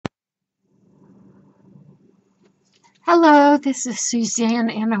Hello, this is Suzanne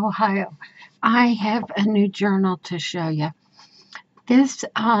in Ohio. I have a new journal to show you. This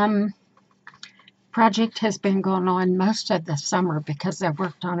project has been going on most of the summer because I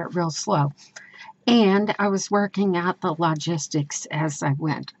worked on it real slow. And I was working out the logistics as I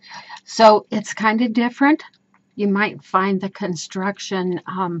went. So it's kind of different. You might find the construction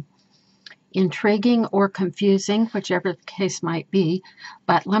intriguing or confusing, whichever the case might be.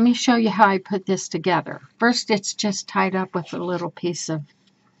 But let me show you how I put this together. First, it's just tied up with a little piece of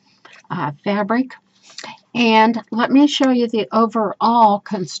fabric. And let me show you the overall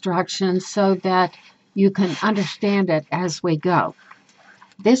construction so that you can understand it as we go.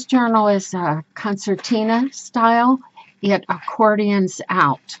 This journal is a concertina style. It accordions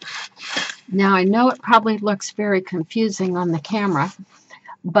out. Now I know it probably looks very confusing on the camera,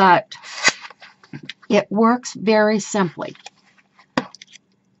 but it works very simply.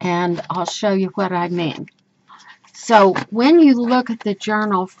 And I'll show you what I mean. So when you look at the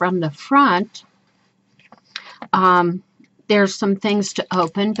journal from the front, there's some things to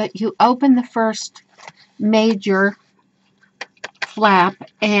open, but you open the first major flap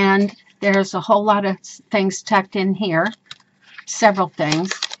and there's a whole lot of things tucked in here, several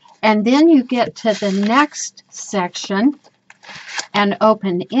things. And then you get to the next section and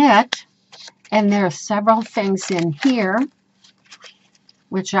open it, and there are several things in here,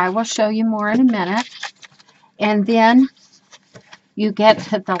 which I will show you more in a minute. And then you get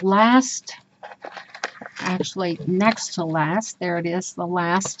to the last, actually next to last, there it is, the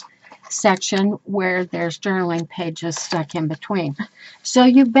last section where there's journaling pages stuck in between. So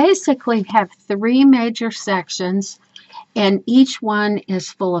you basically have three major sections and each one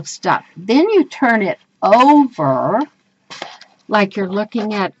is full of stuff. Then you turn it over like you're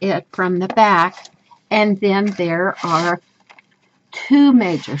looking at it from the back, and then there are two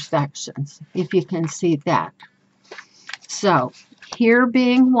major sections, if you can see that. So here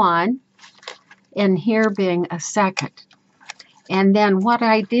being one and here being a second. And then what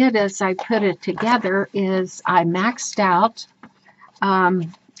I did as I put it together is I maxed out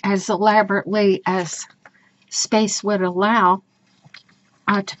as elaborately as space would allow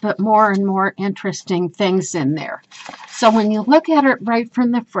to put more and more interesting things in there. So when you look at it right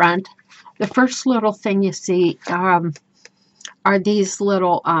from the front, the first little thing you see are these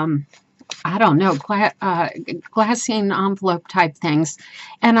little, I don't know, glassine envelope type things.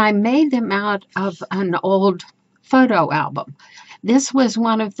 And I made them out of an old photo album. This was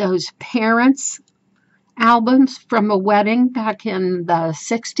one of those parents' albums from a wedding back in the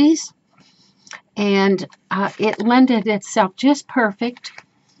 60s. And it lended itself just perfect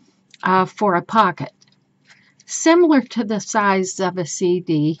for a pocket. Similar to the size of a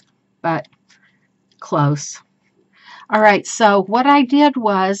CD, but close. All right, so what I did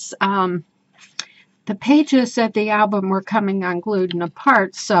was the pages of the album were coming unglued and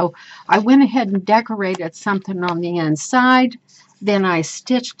apart, so I went ahead and decorated something on the inside. Then I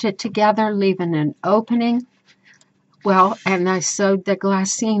stitched it together, leaving an opening. Well, and I sewed the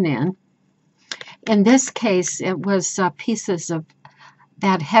glassine in. In this case, it was pieces of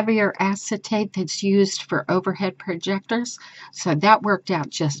that heavier acetate that's used for overhead projectors, so that worked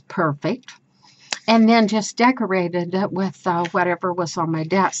out just perfect. And then just decorated it with whatever was on my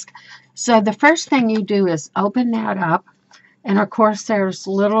desk. So the first thing you do is open that up, and of course there's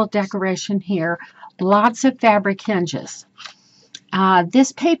little decoration here, lots of fabric hinges.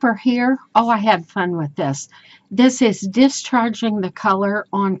 This paper here, oh, I had fun with this. This is discharging the color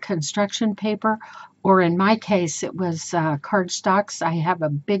on construction paper, or in my case it was cardstocks. I have a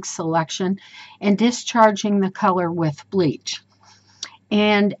big selection, and discharging the color with bleach.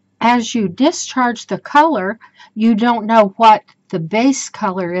 And as you discharge the color, you don't know what the base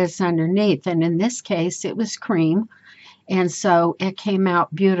color is underneath. And in this case, it was cream. And so it came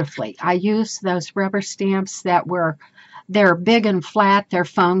out beautifully. I used those rubber stamps that they're big and flat, they're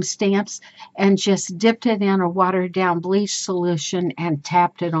foam stamps, and just dipped it in a watered down bleach solution and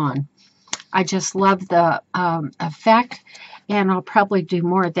tapped it on. I just love the effect, and I'll probably do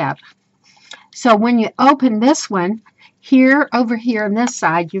more of that. So when you open this one, here, over here on this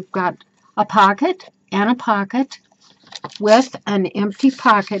side, you've got a pocket and a pocket with an empty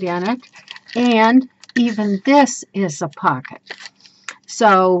pocket in it, and even this is a pocket.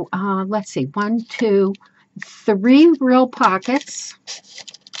 So let's see, 1, 2, 3 real pockets,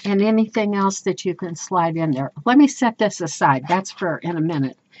 and anything else that you can slide in there. Let me set this aside. That's for in a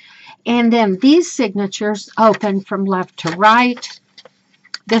minute. And then these signatures open from left to right.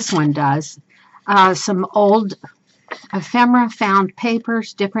 This one does. Some old ephemera, found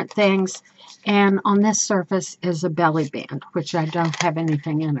papers, different things, and on this surface is a belly band, which I don't have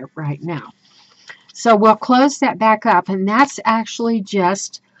anything in it right now. So we'll close that back up, and that's actually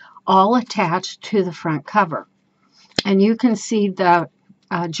just all attached to the front cover. And you can see the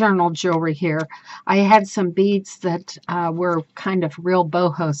journal jewelry here. I had some beads that were kind of real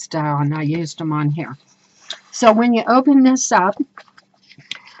boho style, and I used them on here. So when you open this up,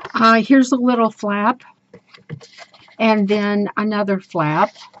 here's a little flap, and then another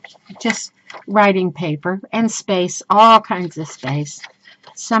flap, just writing paper and space, all kinds of space.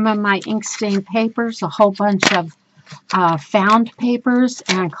 Some of my ink stained papers, a whole bunch of found papers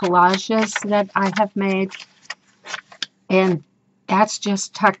and collages that I have made, and that's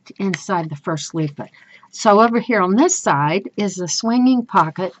just tucked inside the first leaflet. So over here on this side is a swinging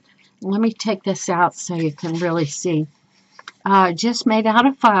pocket. Let me take this out so you can really see. Just made out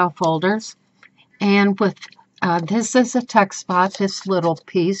of file folders, and with this is a tuck spot, this little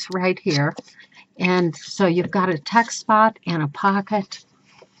piece right here. And so you've got a tuck spot and a pocket,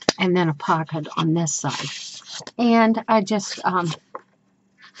 and then a pocket on this side. And I just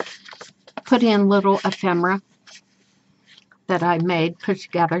put in little ephemera that I made, put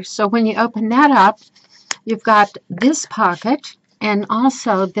together. So when you open that up, you've got this pocket, and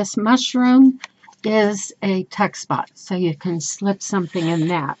also this mushroom is a tuck spot, so you can slip something in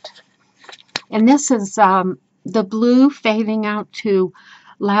that. And this is the blue fading out to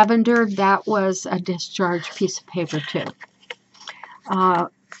lavender. That was a discharge piece of paper too.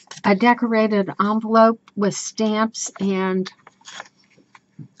 A decorated envelope with stamps and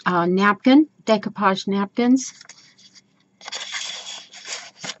napkin, decoupage napkins.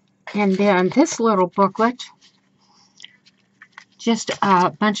 And then this little booklet, just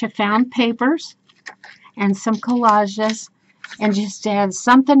a bunch of found papers and some collages, and just add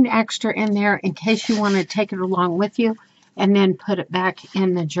something extra in there in case you want to take it along with you, and then put it back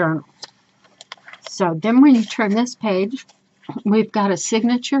in the journal. So then when you turn this page, we've got a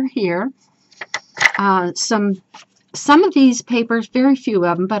signature here. Some of these papers, very few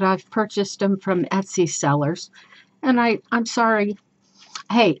of them, but I've purchased them from Etsy sellers. And I'm sorry.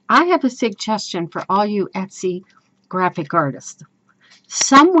 Hey, I have a suggestion for all you Etsy graphic artists.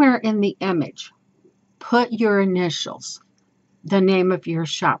 Somewhere in the image, put your initials, the name of your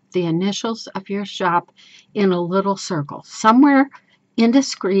shop, the initials of your shop in a little circle, somewhere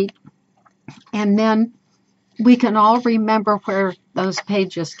indiscreet, and then we can all remember where those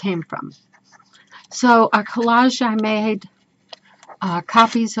pages came from. So a collage I made,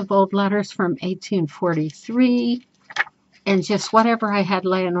 copies of old letters from 1843, and just whatever I had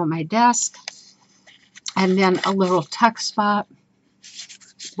laying on my desk, and then a little tuck spot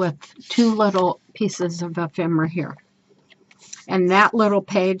with two little pieces of ephemera here. And that little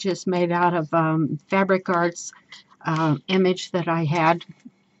page is made out of Fabric Arts image that I had.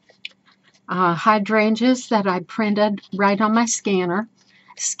 Hydrangeas that I printed right on my scanner,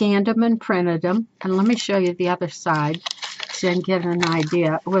 scanned them and printed them. And let me show you the other side so you can get an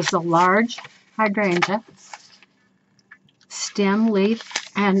idea. It was a large hydrangea, stem, leaf,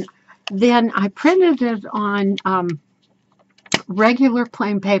 and then I printed it on regular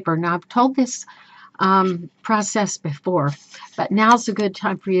plain paper. Now, I've told this process before, but now's a good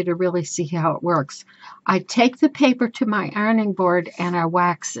time for you to really see how it works. I take the paper to my ironing board and I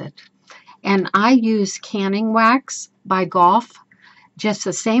wax it. And I use canning wax by Golf, just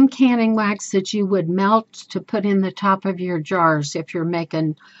the same canning wax that you would melt to put in the top of your jars if you're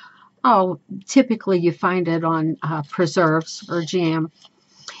making, typically you find it on preserves or jam.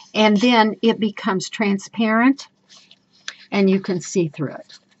 And then it becomes transparent and you can see through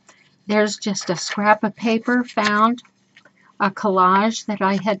it. There's just a scrap of paper found, a collage that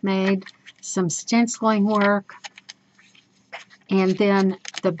I had made, some stenciling work, and then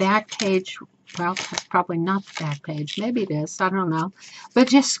the back page, well, probably not the back page, maybe it is, I don't know, but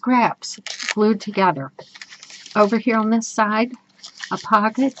just scraps glued together. Over here on this side, a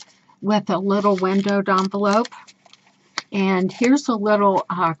pocket with a little windowed envelope, and here's a little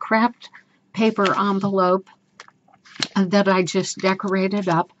craft paper envelope that I just decorated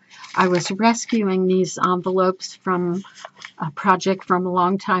up. I was rescuing these envelopes from a project from a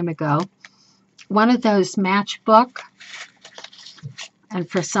long time ago. One of those matchbook, and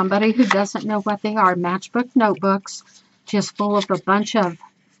for somebody who doesn't know what they are, matchbook notebooks, just full of a bunch of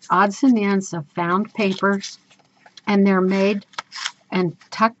odds and ends of found papers, and they're made and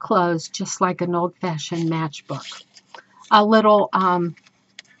tucked closed just like an old-fashioned matchbook. A little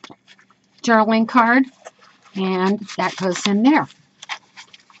journaling card, and that goes in there.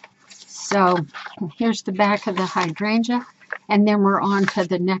 So here's the back of the hydrangea, and then we're on to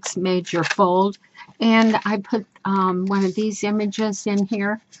the next major fold. And I put one of these images in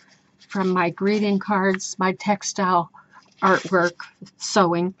here from my greeting cards, my textile artwork,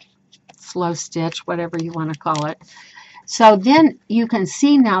 sewing slow stitch, whatever you want to call it. So then you can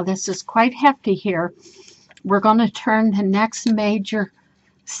see now this is quite hefty here. We're going to turn the next major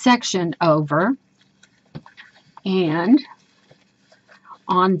section over, and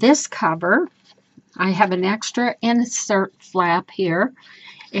on this cover I have an extra insert flap here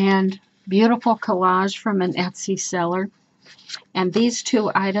and beautiful collage from an Etsy seller. And these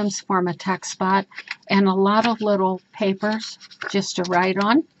two items form a tuck spot and a lot of little papers just to write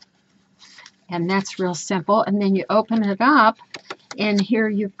on. And that's real simple. And then you open it up, and here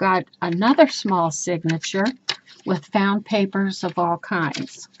you've got another small signature with found papers of all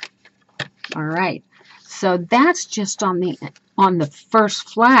kinds. All right. So that's just on the first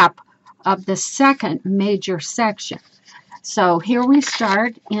flap of the second major section. So here we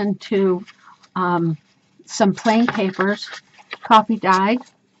start into some plain papers, coffee dyed,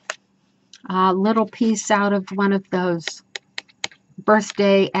 a little piece out of one of those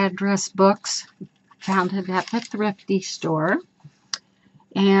birthday address books, found it at the thrifty store,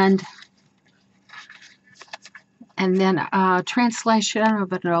 and then a translation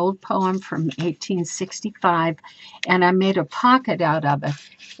of an old poem from 1865, and I made a pocket out of it,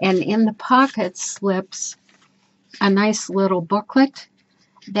 and in the pocket slips a nice little booklet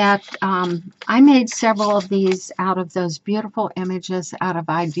that I made several of these out of those beautiful images out of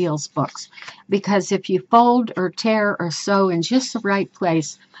Ideals books, because if you fold or tear or sew in just the right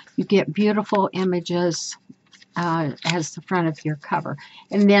place, you get beautiful images as the front of your cover.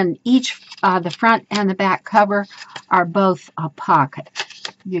 And then each, the front and the back cover are both a pocket.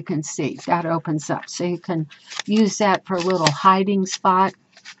 You can see that opens up, so you can use that for a little hiding spot.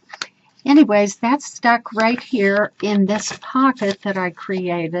 Anyways, that's stuck right here in this pocket that I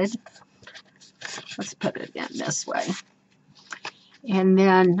created. Let's put it in this way. And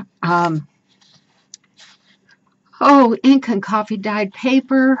then, ink and coffee dyed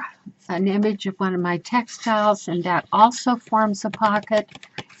paper, an image of one of my textiles, and that also forms a pocket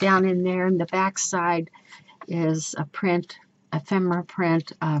down in there. And the back side is a print, ephemera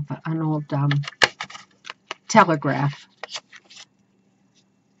print of an old telegram,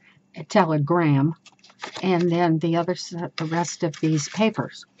 and then the rest of these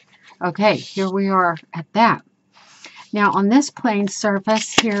papers. Okay, here we are at that. Now on this plain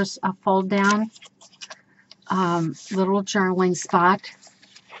surface, here's a fold down little journaling spot,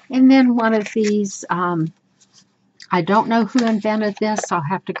 and then one of these, I don't know who invented this. I'll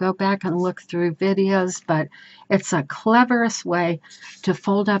have to go back and look through videos, but it's a cleverest way to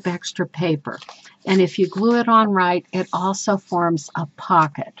fold up extra paper. And if you glue it on right, it also forms a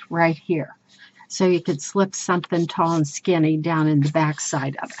pocket right here. So you could slip something tall and skinny down in the back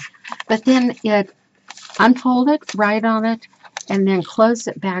side of it. But then it unfold it, write on it, and then close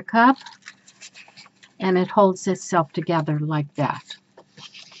it back up, and it holds itself together like that.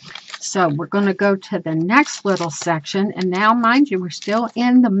 So we're going to go to the next little section, and now mind you, we're still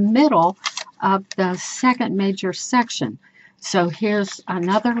in the middle of the second major section. So here's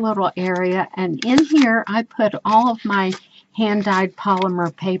another little area, and in here I put all of my hand-dyed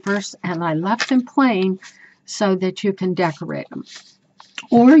polymer papers, and I left them plain so that you can decorate them.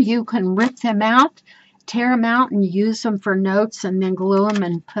 Or you can rip them out, tear them out, and use them for notes, and then glue them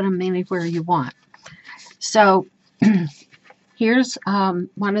and put them anywhere you want. So here's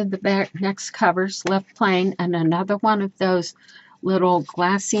one of the next covers left plain, and another one of those little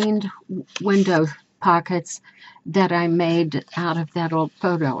glassine window pockets that I made out of that old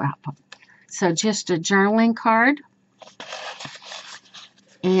photo album. So just a journaling card,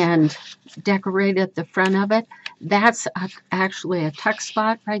 and decorated the front of it. That's actually a tuck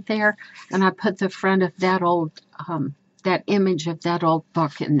spot right there, and I put the front of that old, that image of that old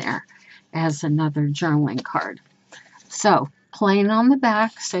book in there as another journaling card. So plain on the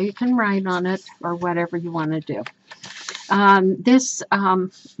back so you can write on it or whatever you want to do. This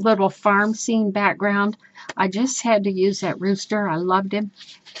little farm scene background, I just had to use that rooster. I loved him,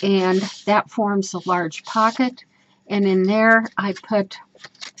 and that forms a large pocket, and in there I put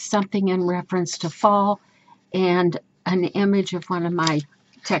something in reference to fall and an image of one of my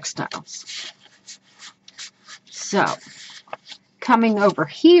textiles. So coming over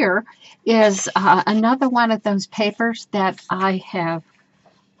here is another one of those papers that I have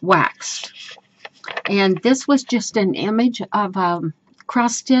waxed. And this was just an image of a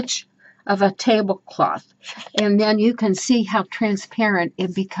cross stitch of a tablecloth. And then you can see how transparent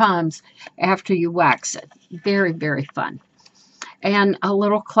it becomes after you wax it. Very, very fun. And a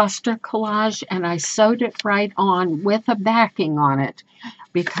little cluster collage, and I sewed it right on with a backing on it,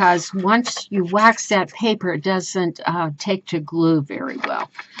 because once you wax that paper, it doesn't take to glue very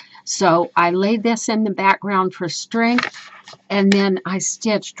well. So I laid this in the background for strength, And then I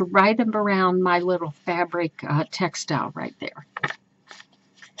stitched right around my little fabric textile right there.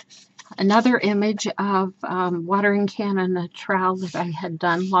 Another image of watering can and a trowel that I had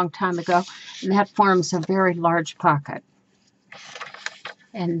done a long time ago, and that forms a very large pocket.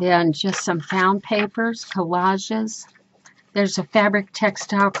 And then just some found papers, collages. There's a fabric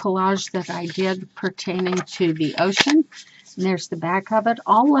textile collage that I did pertaining to the ocean. And there's the back of it,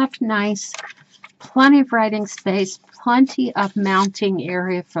 all left nice. Plenty of writing space, plenty of mounting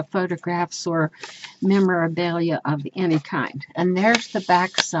area for photographs or memorabilia of any kind. And there's the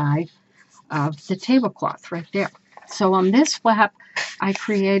back side of the tablecloth right there. So on this flap, I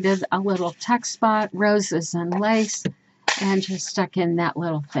created a little tuck spot, roses and lace, and just stuck in that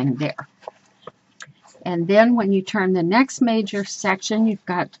little thing there. And then when you turn the next major section, you've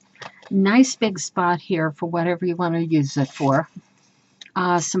got a nice big spot here for whatever you want to use it for.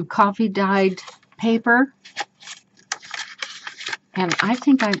 Some coffee dyed paper. And I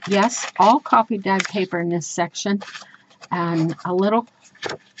think yes, all coffee dyed paper in this section. And a little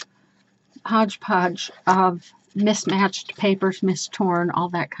hodgepodge of mismatched papers, mistorn, all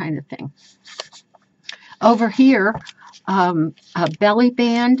that kind of thing. Over here, a belly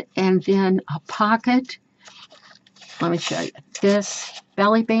band and then a pocket. Let me show you. This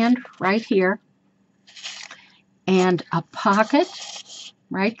belly band right here and a pocket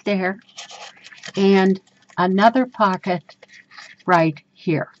right there and another pocket right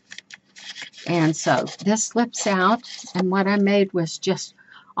here. And so this slips out, and what I made was just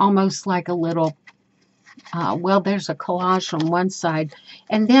almost like a little, well, there's a collage on one side.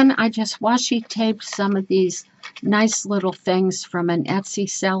 And then I just washi taped some of these nice little things from an Etsy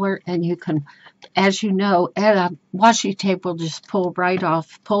seller, and you can, as you know, washi tape will just pull right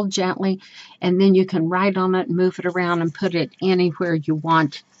off, pull gently, and then you can write on it, move it around, and put it anywhere you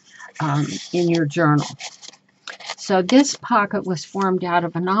want in your journal. So this pocket was formed out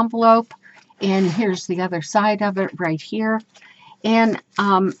of an envelope, and here's the other side of it right here. And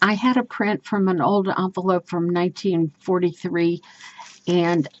I had a print from an old envelope from 1943,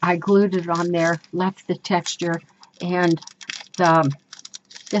 and I glued it on there, left the texture, and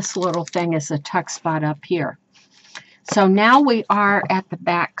this little thing is a tuck spot up here. So now we are at the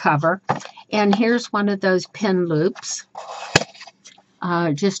back cover, and here's one of those pin loops,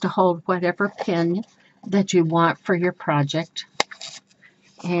 just to hold whatever pin that you want for your project,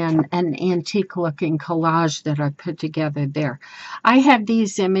 and an antique looking collage that I put together there. I have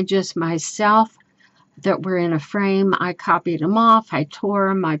these images myself that were in a frame. I copied them off, I tore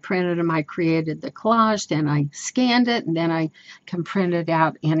them, I printed them, I created the collage, then I scanned it, and then I can print it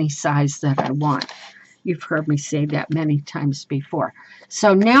out any size that I want. You've heard me say that many times before.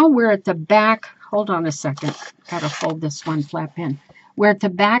 So now we're at the back. Hold on a second. Gotta fold this one flap in. We're at the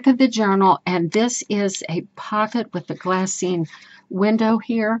back of the journal, and this is a pocket with a glassine window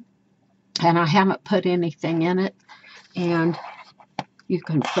here, and I haven't put anything in it, and you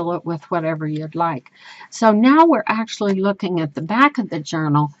can fill it with whatever you'd like. So now we're actually looking at the back of the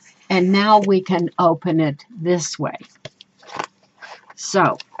journal, and now we can open it this way.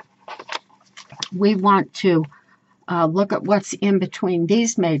 So we want to look at what's in between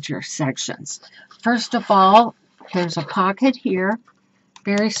these major sections. First of all, there's a pocket here,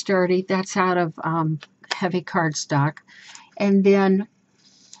 very sturdy. That's out of heavy cardstock. And then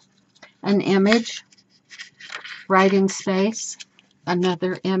an image, writing space,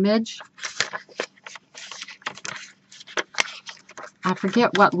 another image. I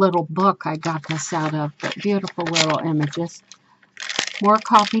forget what little book I got this out of, but beautiful little images. More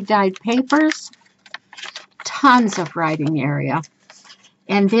coffee dyed papers, tons of writing area.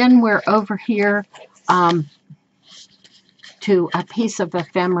 And then we're over here to a piece of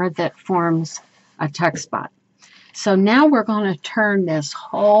ephemera that forms a tuck spot. So now we're going to turn this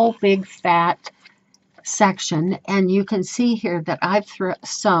whole big fat section, and you can see here that I've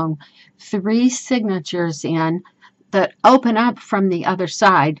sewn 3 signatures in that open up from the other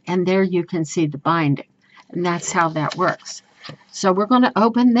side, and there you can see the binding, and that's how that works. So we're going to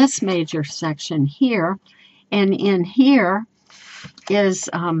open this major section here, and in here is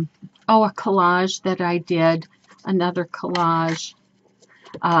a collage that I did, another collage.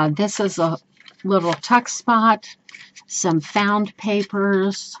 This is a little tuck spot, some found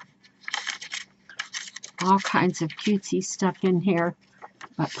papers, all kinds of cutesy stuff in here,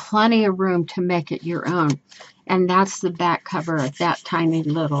 but plenty of room to make it your own. And that's the back cover of that tiny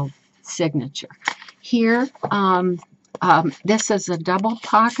little signature. Here, this is a double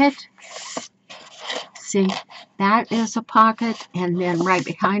pocket. See, that is a pocket, and then right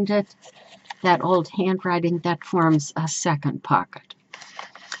behind it, that old handwriting, that forms a second pocket.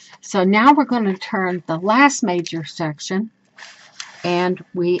 So now we're going to turn the last major section, and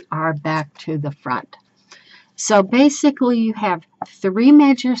we are back to the front. So basically you have 3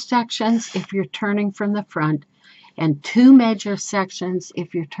 major sections if you're turning from the front and 2 major sections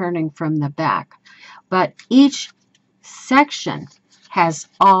if you're turning from the back. But each section has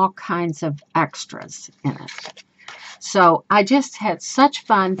all kinds of extras in it. So I just had such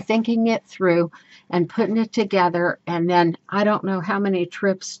fun thinking it through and putting it together, and then I don't know how many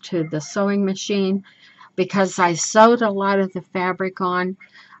trips to the sewing machine because I sewed a lot of the fabric on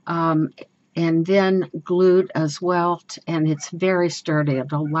and then glued as well, and it's very sturdy.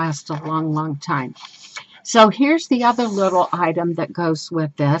 It'll last a long, long time. So here's the other little item that goes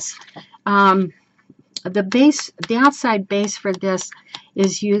with this. The outside base for this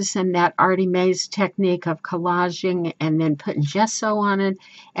is using that Artie Mays technique of collaging and then putting gesso on it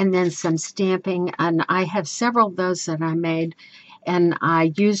and then some stamping. And I have several of those that I made, and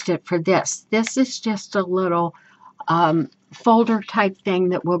I used it for this. This is just a little folder type thing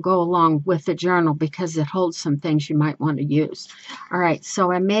that will go along with the journal because it holds some things you might want to use. All right,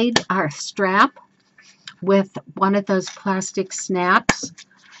 so I made our strap with one of those plastic snaps.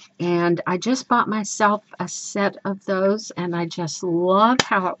 And I just bought myself a set of those, and I just love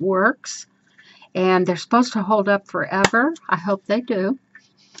how it works. And they're supposed to hold up forever. I hope they do.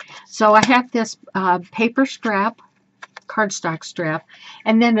 So I have this paper strap, cardstock strap,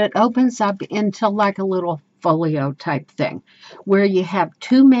 and then it opens up into like a little folio type thing where you have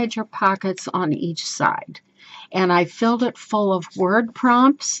 2 major pockets on each side. And I filled it full of word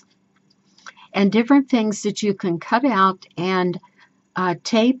prompts and different things that you can cut out and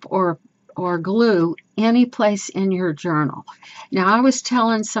tape or glue any place in your journal. Now, I was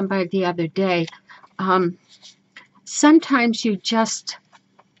telling somebody the other day, sometimes you just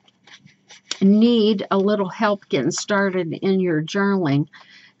need a little help getting started in your journaling.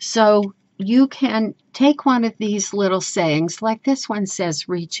 So you can take one of these little sayings, like this one says,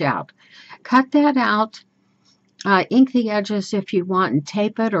 reach out. Cut that out, ink the edges if you want, and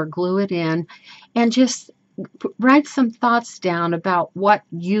tape it or glue it in, and just write some thoughts down about what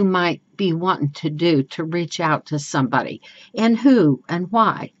you might be wanting to do to reach out to somebody and who and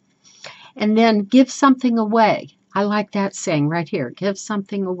why. And then give something away. I like that saying right here, give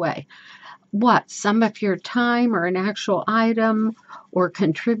something away. What? Some of your time or an actual item, or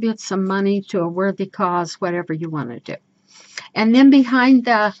contribute some money to a worthy cause, whatever you want to do. And then behind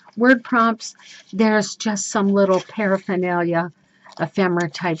the word prompts, there's just some little paraphernalia, ephemera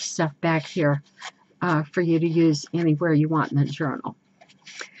type stuff back here. For you to use anywhere you want in the journal.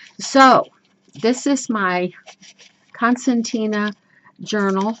 So this is my Concertina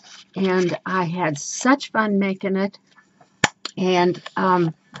journal, and I had such fun making it. And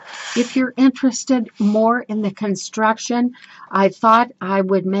if you're interested more in the construction, I thought I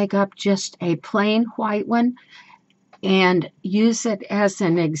would make up just a plain white one and use it as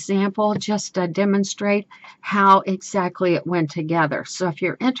an example just to demonstrate how exactly it went together. So if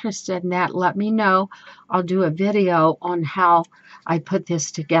you're interested in that, let me know. I'll do a video on how I put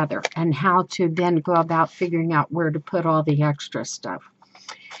this together and how to then go about figuring out where to put all the extra stuff.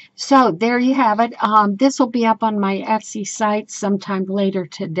 So there you have it. This will be up on my Etsy site sometime later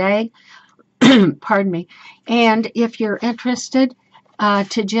today. Pardon me. And if you're interested,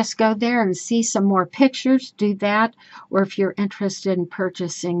 to just go there and see some more pictures, do that. Or if you're interested in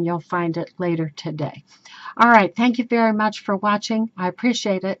purchasing, you'll find it later today. All right. Thank you very much for watching. I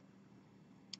appreciate it.